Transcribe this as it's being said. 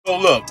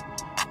look,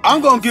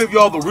 I'm gonna give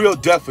y'all the real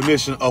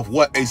definition of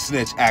what a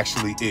snitch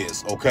actually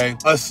is, okay?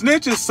 A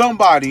snitch is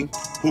somebody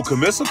who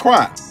commits a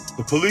crime.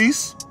 The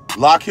police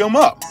lock him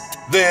up.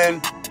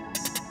 Then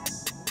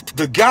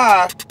the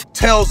guy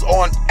tells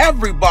on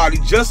everybody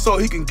just so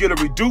he can get a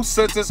reduced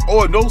sentence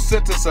or no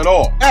sentence at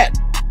all. That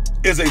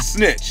is a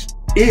snitch.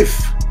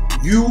 If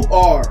you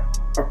are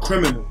a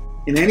criminal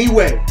in any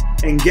way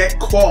and get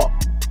caught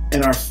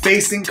and are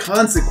facing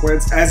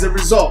consequence as a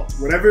result,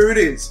 whatever it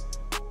is,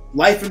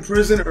 life in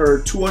prison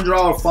or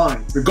 $200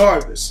 fine,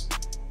 regardless,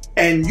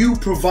 and you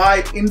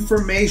provide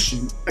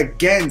information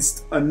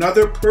against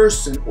another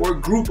person or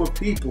group of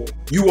people,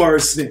 you are a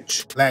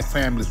snitch. Black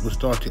families would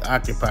start to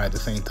occupy the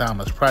St.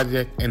 Thomas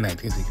project in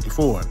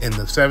 1964. In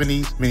the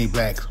 70s, many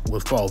blacks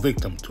would fall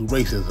victim to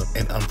racism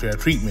and unfair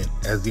treatment,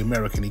 as the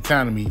American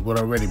economy would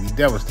already be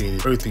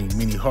devastated, birthing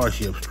many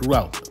hardships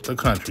throughout the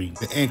country.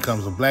 The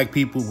incomes of black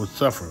people would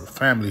suffer,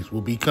 families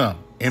would become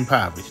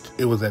impoverished.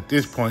 It was at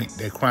this point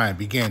that crime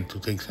began to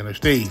take center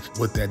stage,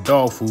 with that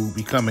dog food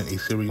becoming a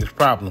serious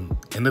problem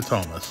in the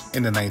Thomas.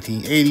 In the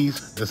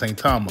 1980s, the St.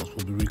 Thomas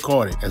would be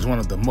recorded as one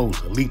of the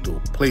most lethal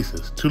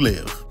places to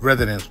live.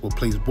 Residents would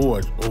place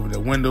boards over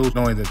their windows,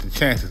 knowing that the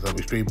chances of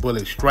a stray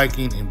bullet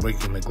striking and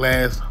breaking the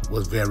glass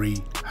was very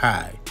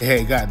high.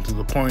 It had gotten to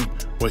the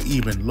point where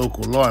even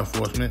local law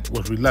enforcement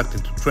was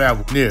reluctant to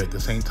travel near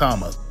the St.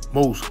 Thomas.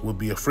 Most would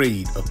be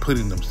afraid of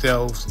putting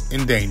themselves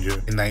in danger.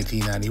 In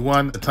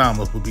 1991, the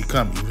Thomas would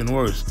become even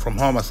worse. From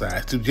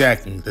homicides to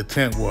jacking, the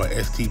 10th Ward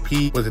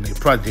STP was in a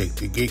project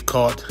to get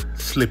caught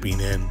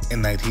slipping in.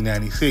 In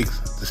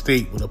 1996, the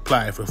state would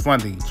apply for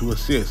funding to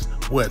assist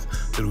with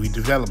the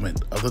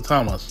redevelopment of the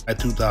Thomas. By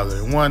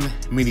 2001,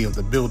 many of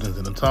the buildings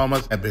in the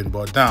Thomas had been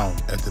brought down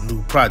as the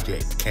new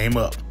project came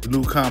up. The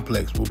new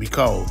complex will be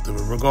called the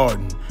River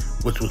Garden,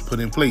 which was put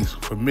in place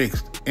for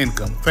mixed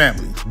income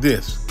families.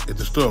 This is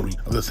the story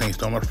of the St.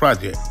 Thomas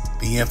project,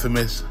 the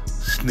infamous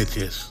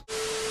SNITCHES.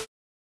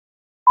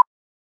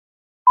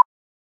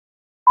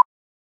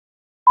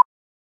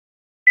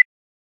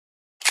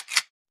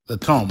 The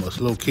Thomas,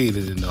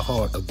 located in the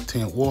heart of the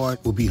 10th Ward,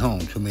 will be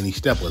home to many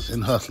steppers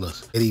and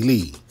hustlers. Eddie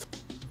Lee,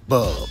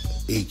 Bub,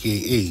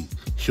 aka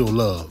Show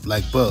Love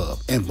Like Bub,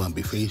 and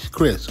Bumpy Face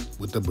Chris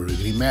with the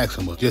Burgundy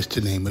Maxima, just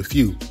to name a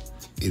few.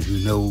 If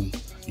you know,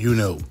 you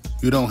know.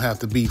 You don't have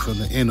to be from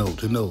the NO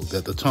to know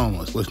that the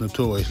Thomas was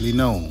notoriously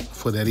known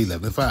for that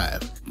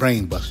 11.5,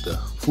 Brainbuster,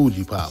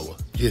 Fuji Power,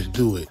 Just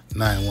Do It,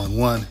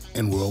 911,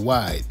 and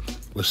Worldwide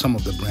were some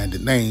of the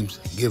branded names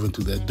given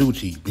to that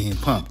Doochie being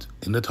pumped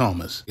in the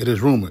Thomas. It is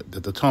rumored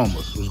that the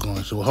Thomas was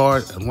going so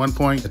hard at one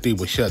point that they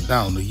would shut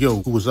down the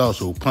Yo, who was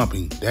also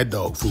pumping that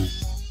dog food.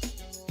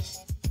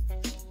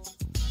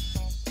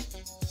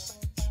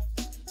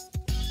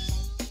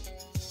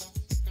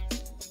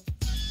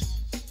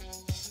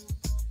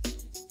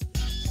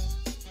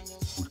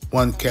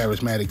 One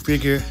charismatic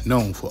figure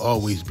known for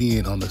always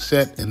being on the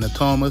set in the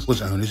Thomas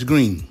was Ernest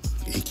Green,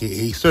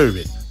 aka Serve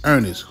It.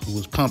 Ernest, who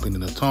was pumping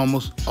in the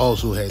Thomas,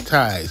 also had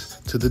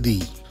ties to the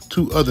D.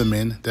 Two other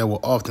men that were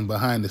often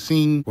behind the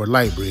scene were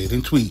Lightbread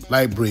and Tweet.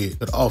 Lightbread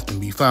could often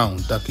be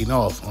found ducking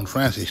off on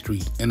Francis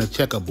Street in the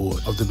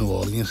checkerboard of the New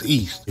Orleans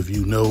East. If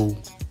you know,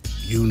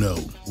 you know.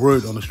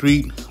 Word on the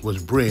street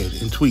was Bread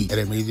and Tweet at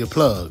a major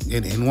plug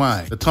in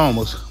NY. The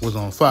Thomas was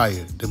on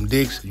fire. Them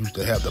dicks used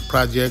to have the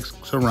projects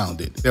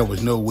surrounded. There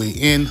was no way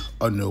in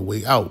or no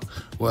way out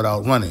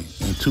without running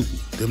into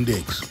them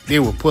dicks. They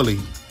were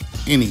pulling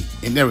any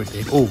and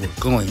everything over,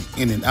 going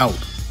in and out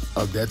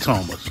of that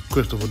Thomas.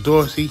 Christopher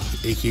Dorsey,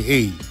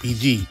 aka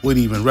BG, would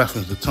even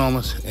reference the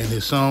Thomas in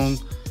his song,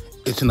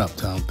 It's an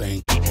Uptown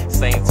Thing.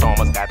 St.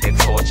 Thomas got that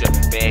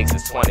torture, bags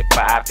is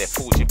 25, that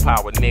Fuji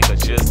Power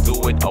nigga, just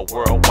do it, a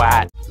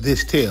worldwide.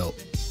 This tale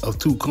of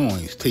two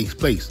coins takes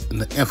place in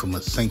the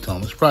infamous St.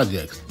 Thomas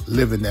projects.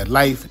 Living that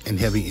life and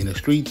heavy in the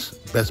streets,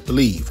 best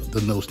believe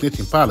the no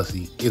snitching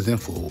policy is in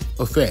full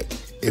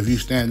effect. If you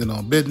standing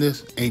on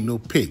business, ain't no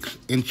picks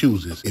and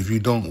chooses. If you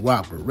don't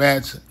rock with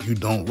rats, you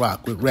don't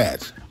rock with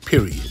rats,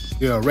 period.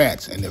 There are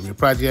rats in every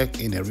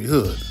project, in every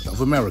hood of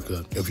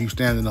America. If you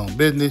standing on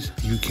business,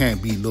 you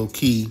can't be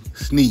low-key,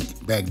 sneak,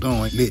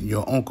 backdooring, letting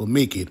your uncle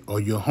make it or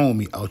your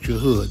homie out your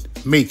hood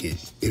make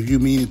it. If you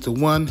mean it to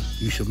one,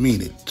 you should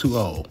mean it to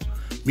all.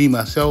 Me,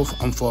 myself,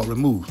 I'm far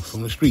removed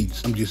from the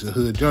streets. I'm just a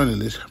hood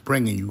journalist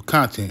bringing you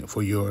content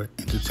for your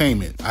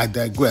entertainment. I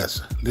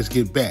digress. Let's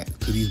get back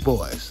to these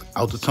boys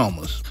out the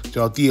Thomas.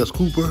 Jaltheus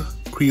Cooper,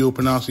 Creole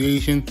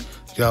pronunciation,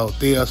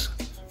 Jaltheus,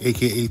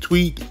 aka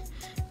Tweet,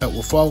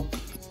 Edward Falk,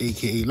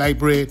 aka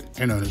Lightbread,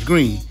 and Ernest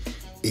Green,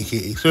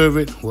 aka Serve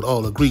It, would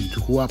all agree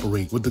to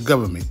cooperate with the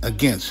government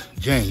against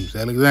James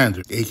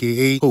Alexander,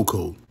 aka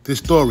Coco. This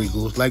story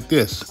goes like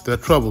this. Their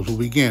troubles will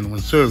begin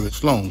when Serve It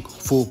slung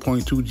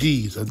 4.2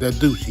 G's of that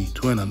Doochie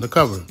to an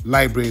undercover.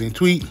 Lightbread and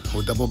Tweet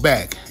will double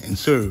back and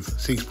serve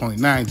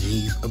 6.9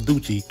 G's of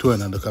Doochie to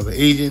an undercover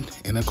agent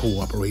and a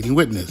cooperating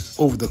witness.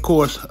 Over the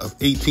course of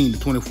 18 to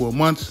 24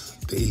 months,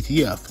 the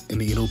ATF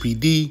and the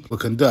NOPD would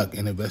conduct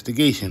an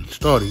investigation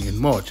starting in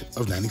March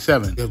of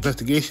 '97. The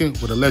investigation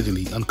would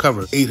allegedly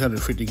uncover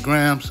 850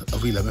 grams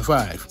of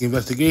 11.5. The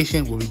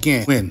investigation will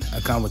begin when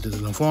a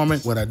confidential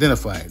informant would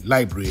identify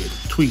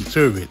Lightbread, Tweet,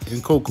 Servant,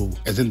 and Cocoa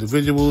as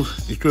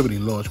individuals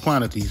distributing large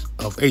quantities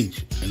of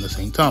H in the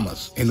St.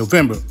 Thomas. In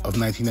November of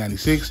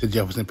 1996, the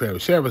Jefferson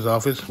Parish Sheriff's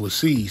Office would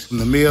seize from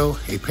the mail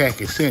a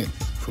package sent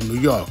from New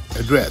York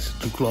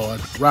addressed to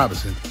Claude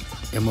Robinson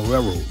in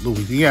Marrero,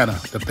 Louisiana.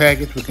 The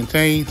package would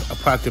contain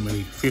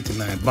approximately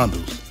 59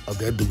 bundles of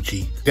that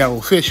Doochie.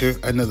 Darrell Fisher,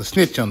 another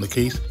snitch on the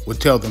case,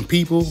 would tell them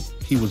people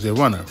he was a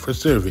runner for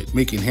Servant,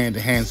 making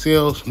hand-to-hand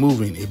sales,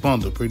 moving a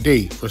bundle per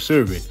day for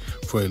Servant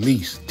for at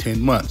least 10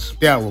 months.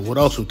 Darrell would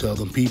also tell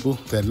them people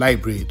that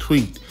Lightbread,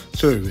 Tweet,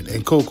 Servant,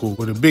 and Cocoa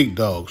were the big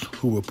dogs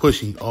who were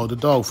pushing all the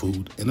dog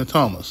food in the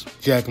Thomas.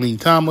 Jacqueline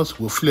Thomas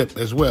would flip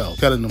as well,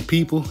 telling them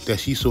people that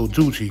she sold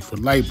Doochie for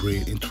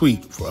Lightbread and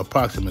Tweet for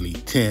approximately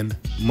 10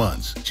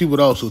 months. She would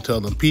also tell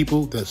them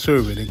people that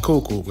Servant and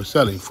Cocoa were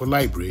selling for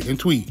Lightbread and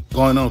Tweet,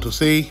 going on to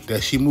say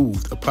that she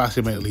moved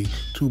approximately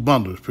 2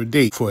 bundles per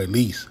day for at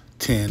least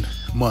 10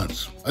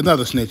 months.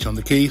 Another snitch on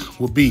the case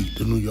will be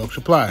the New York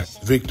supplier,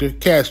 Victor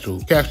Castro.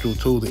 Castro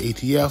told the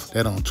ATF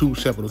that on 2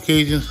 separate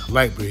occasions,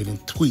 Lightbread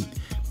and Tweet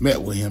met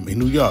with him in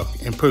New York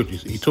and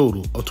purchased a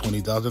total of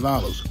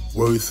 $20,000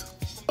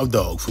 worth of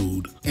dog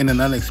food. In an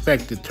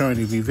unexpected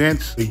turn of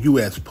events, the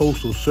U.S.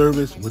 Postal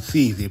Service would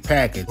seize a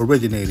package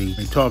originating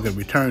in Target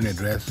return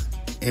address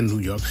in New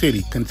York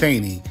City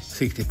containing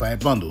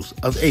 65 bundles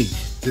of H.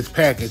 This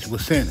package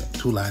was sent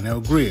to Lionel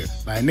Greer.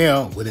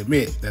 Lionel would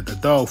admit that the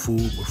dog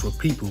food was for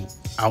people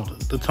out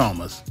the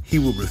Thomas. He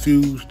would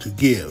refuse to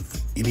give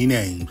any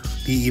names.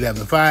 The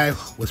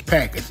 11.5 was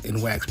packaged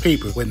in wax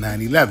paper with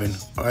 911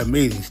 or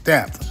amazing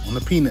stamped on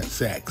the peanut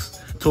sacks.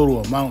 The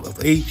total amount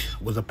of H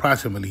was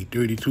approximately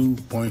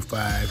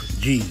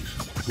 32.5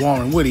 G's.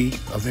 Warren Woody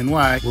of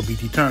NY will be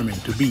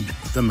determined to be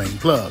the main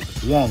plug.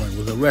 Warren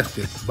was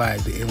arrested by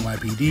the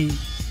NYPD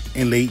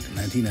in late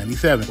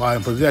 1997 while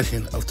in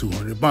possession of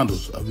 200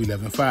 bundles of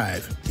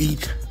 11.5,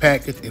 each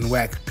packaged in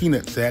wax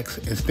peanut sacks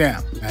and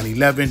stamped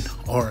 911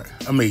 or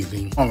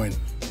amazing. Warren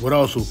would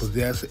also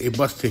possess a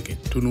bus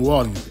ticket to New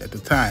Orleans at the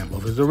time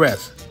of his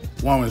arrest.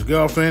 Warren's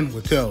girlfriend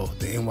would tell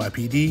the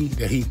NYPD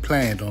that he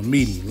planned on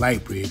meeting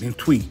Lightbread and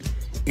Tweet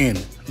in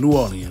New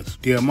Orleans.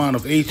 The amount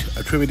of H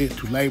attributed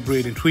to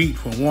Lightbread and Tweet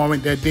from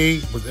Warren that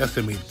day was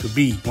estimated to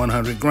be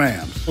 100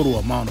 grams. Total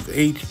amount of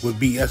H would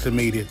be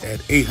estimated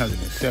at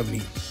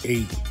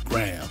 878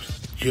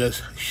 grams,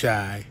 just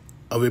shy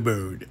of a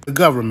bird. The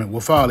government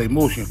will file a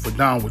motion for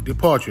downward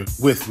departure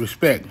with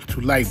respect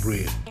to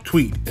Lightbread,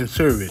 Tweet, and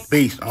Servant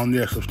based on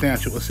their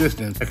substantial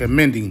assistance,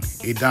 recommending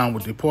a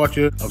downward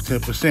departure of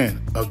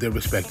 10% of their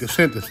respective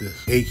sentences,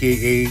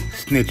 aka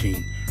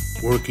snitching,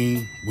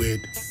 working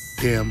with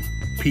them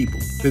people.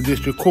 The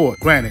district court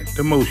granted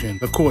the motion.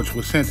 The courts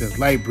will sentence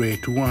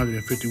Lightbread to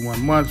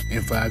 151 months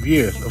and 5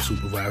 years of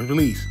supervised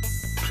release.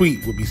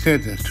 Tweet will be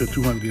sentenced to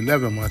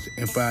 211 months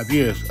and 5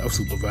 years of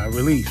supervised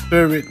release.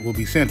 Servant will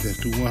be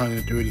sentenced to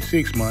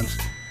 136 months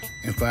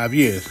and 5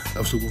 years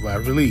of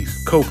supervised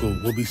release. Cocoa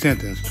will be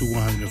sentenced to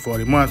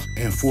 140 months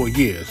and 4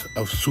 years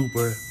of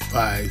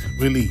supervised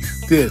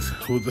release. This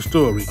was the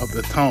story of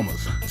the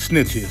Thomas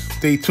snitches.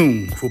 Stay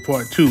tuned for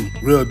part 2,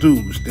 Real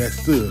Dudes That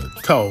Stood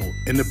Tall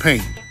in the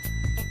Paint.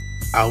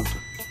 Out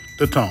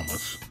the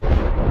Thomas.